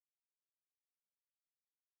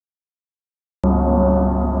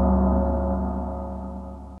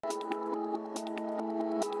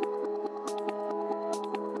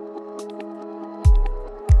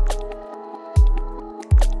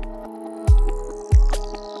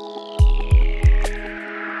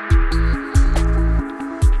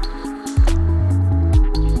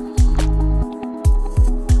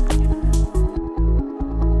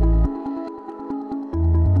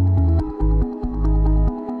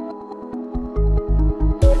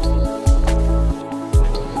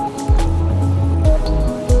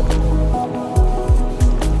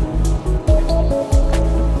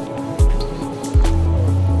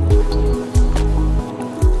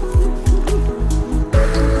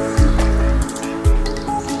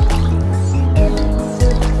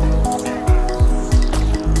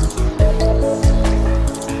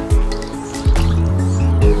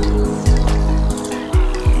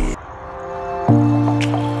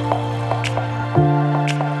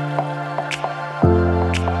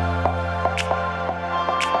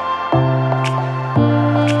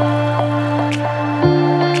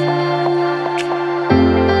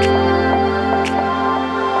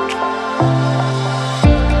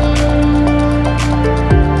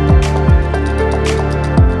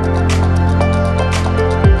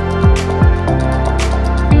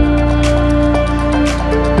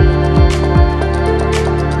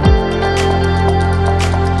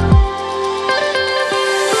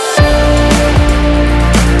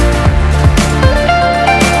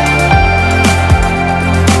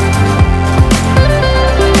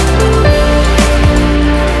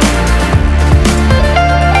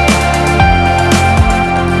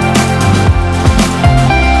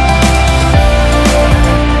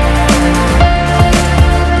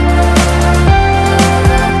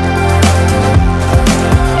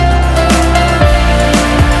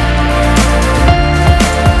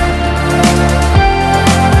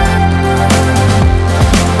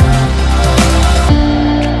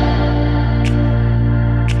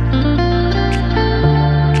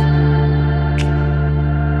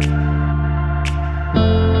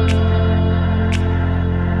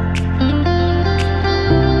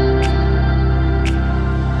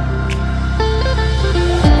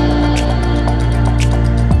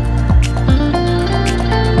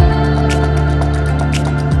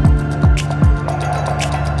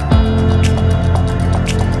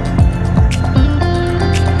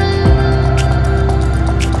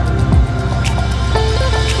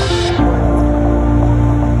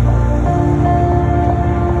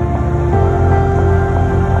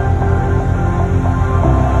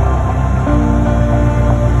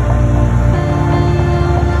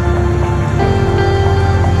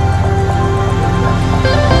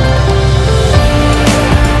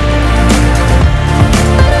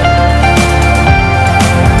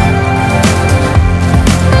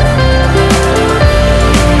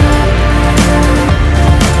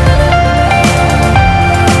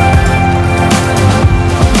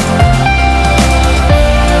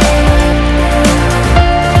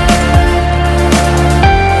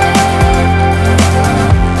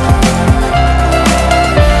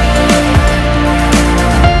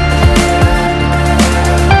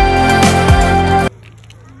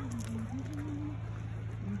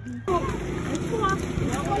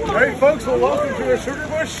Alright folks, well welcome to our sugar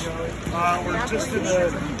bush. We're just in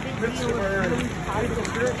the midst of our maple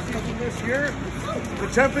syrup season this year. The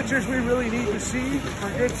temperatures we really need to see for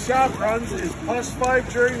good sap runs is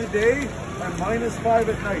 +5 during the day and -5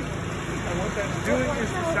 at night. And what that's doing is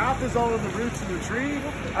the sap is all in the roots of the tree.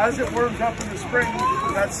 As it warms up in the spring,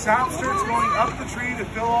 that sap starts going up the tree to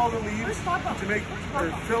fill all the leaves to make,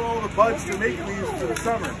 or fill all the buds to make leaves for the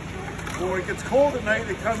summer. But when it gets cold at night,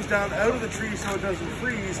 it comes down out of the tree so it doesn't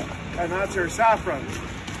freeze, and that's our sap runs.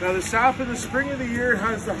 Now the sap in the spring of the year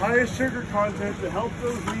has the highest sugar content to help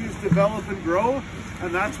those leaves develop and grow,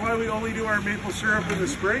 and that's why we only do our maple syrup in the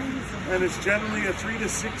spring, and it's generally a 3 to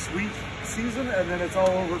 6 week season, and then it's all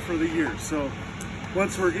over for the year. So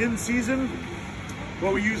once we're in season,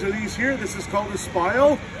 what we use are these here. This is called a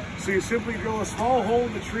spile. So you simply drill a small hole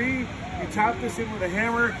in the tree, you tap this in with a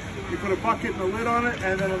hammer, you put a bucket and a lid on it,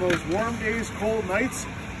 and then on those warm days, cold nights,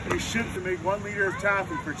 you shoot to make 1 liter of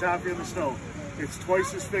taffy for taffy in the snow. It's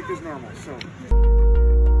twice as thick as normal. So.